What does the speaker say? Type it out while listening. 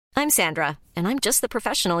I'm Sandra, and I'm just the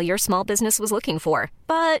professional your small business was looking for.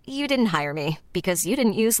 But you didn't hire me because you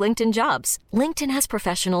didn't use LinkedIn Jobs. LinkedIn has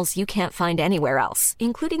professionals you can't find anywhere else,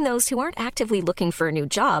 including those who aren't actively looking for a new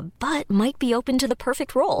job, but might be open to the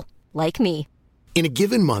perfect role, like me. In a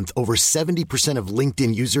given month, over 70% of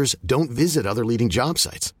LinkedIn users don't visit other leading job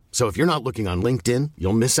sites. So if you're not looking on LinkedIn,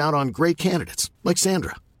 you'll miss out on great candidates like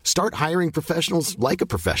Sandra. Start hiring professionals like a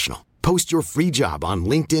professional. Post your free job on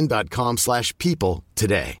linkedin.com/people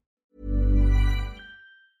today.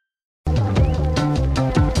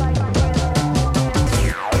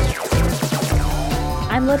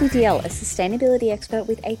 I'm Lottie DL, a sustainability expert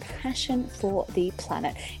with a passion for the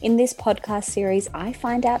planet. In this podcast series, I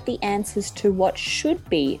find out the answers to what should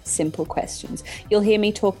be simple questions. You'll hear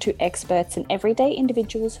me talk to experts and everyday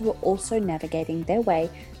individuals who are also navigating their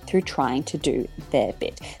way through trying to do their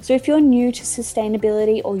bit. So if you're new to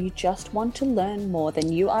sustainability or you just want to learn more,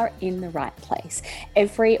 then you are in the right place.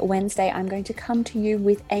 Every Wednesday, I'm going to come to you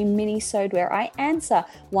with a mini-sode where I answer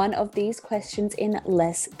one of these questions in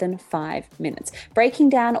less than 5 minutes, breaking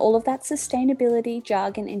down all of that sustainability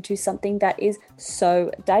jargon into something that is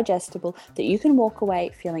so digestible that you can walk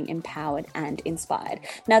away feeling empowered and inspired.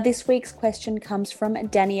 Now, this week's question comes from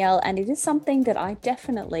Danielle, and it is something that I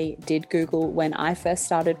definitely did Google when I first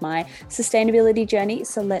started my sustainability journey,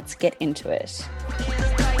 so let's get into it.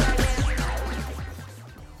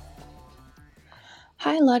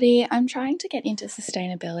 Hi Lottie, I'm trying to get into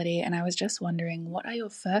sustainability and I was just wondering, what are your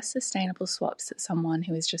first sustainable swaps that someone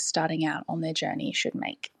who is just starting out on their journey should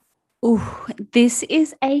make? Oh, this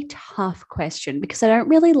is a tough question because I don't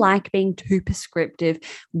really like being too prescriptive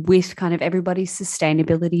with kind of everybody's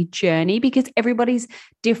sustainability journey because everybody's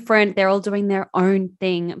different. They're all doing their own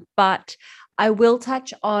thing, but I will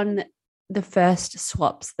touch on the first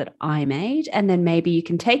swaps that I made, and then maybe you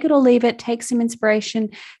can take it or leave it, take some inspiration,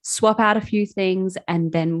 swap out a few things,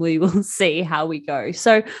 and then we will see how we go.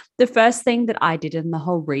 So the first thing that I did, and the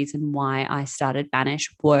whole reason why I started Banish,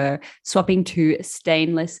 were swapping to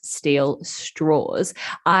stainless steel straws.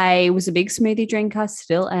 I was a big smoothie drinker,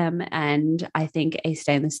 still am, and I think a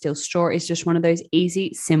stainless steel straw is just one of those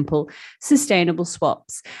easy, simple, sustainable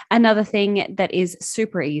swaps. Another thing that is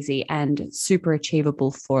super easy and super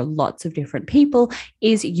achievable for lots of different people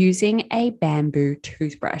is using a bamboo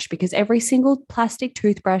toothbrush, because every single plastic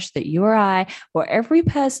toothbrush that you or I or every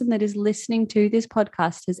person that is listening to this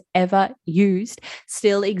podcast has ever used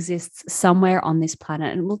still exists somewhere on this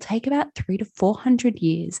planet, and it will take about 300 to 400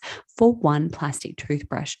 years for one plastic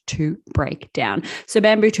toothbrush to break down. So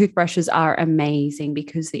bamboo toothbrushes are amazing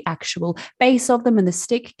because the actual base of them and the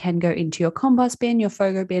stick can go into your compost bin, your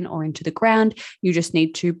FOGO bin, or into the ground. You just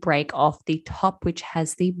need to break off the top, which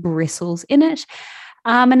has the bristles in it.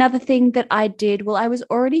 Another thing that I did, well, I was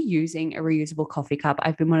already using a reusable coffee cup.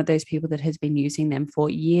 I've been one of those people that has been using them for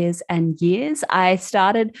years and years. I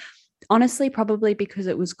started, honestly, probably because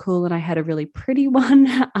it was cool and I had a really pretty one.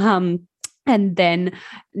 And then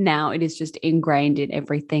now it is just ingrained in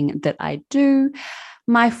everything that I do.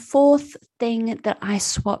 My fourth thing that I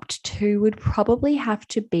swapped to would probably have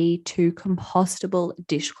to be to compostable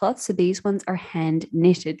dishcloths. So these ones are hand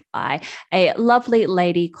knitted by a lovely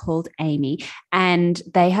lady called Amy, and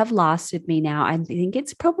they have lasted me now. I think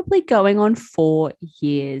it's probably going on 4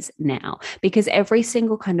 years now, because every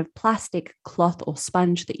single kind of plastic cloth or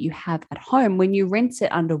sponge that you have at home, when you rinse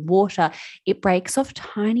it under water, it breaks off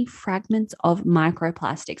tiny fragments of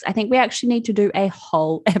microplastics. I think we actually need to do a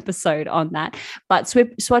whole episode on that, but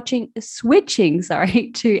switching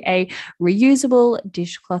to a reusable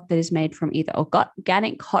dishcloth that is made from either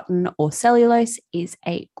organic cotton or cellulose is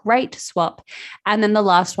a great swap. And then the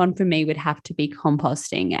last one for me would have to be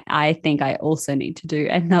composting. I think I also need to do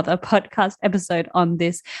another podcast episode on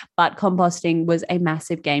this, but composting was a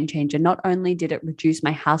massive game changer. Not only did it reduce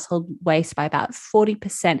my household waste by about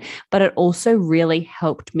 40%, but it also really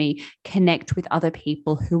helped me connect with other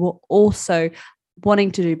people who were also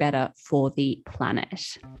wanting to do better for the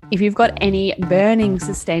planet. If you've got any burning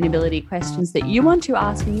sustainability questions that you want to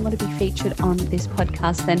ask and you want to be featured on this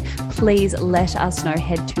podcast, then please let us know.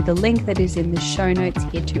 Head to the link that is in the show notes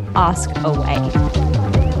here to ask away.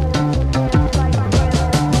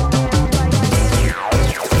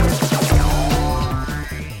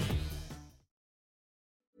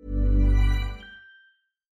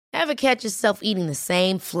 Ever catch yourself eating the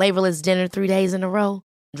same flavorless dinner 3 days in a row?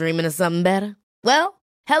 Dreaming of something better? Well,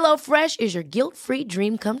 HelloFresh is your guilt-free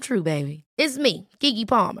dream come true, baby. It's me, Keke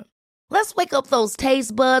Palmer. Let's wake up those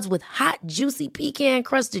taste buds with hot, juicy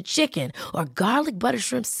pecan-crusted chicken or garlic butter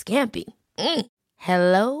shrimp scampi.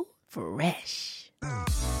 Hello Fresh.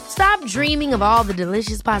 Stop dreaming of all the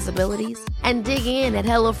delicious possibilities and dig in at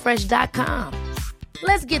HelloFresh.com.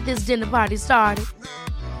 Let's get this dinner party started.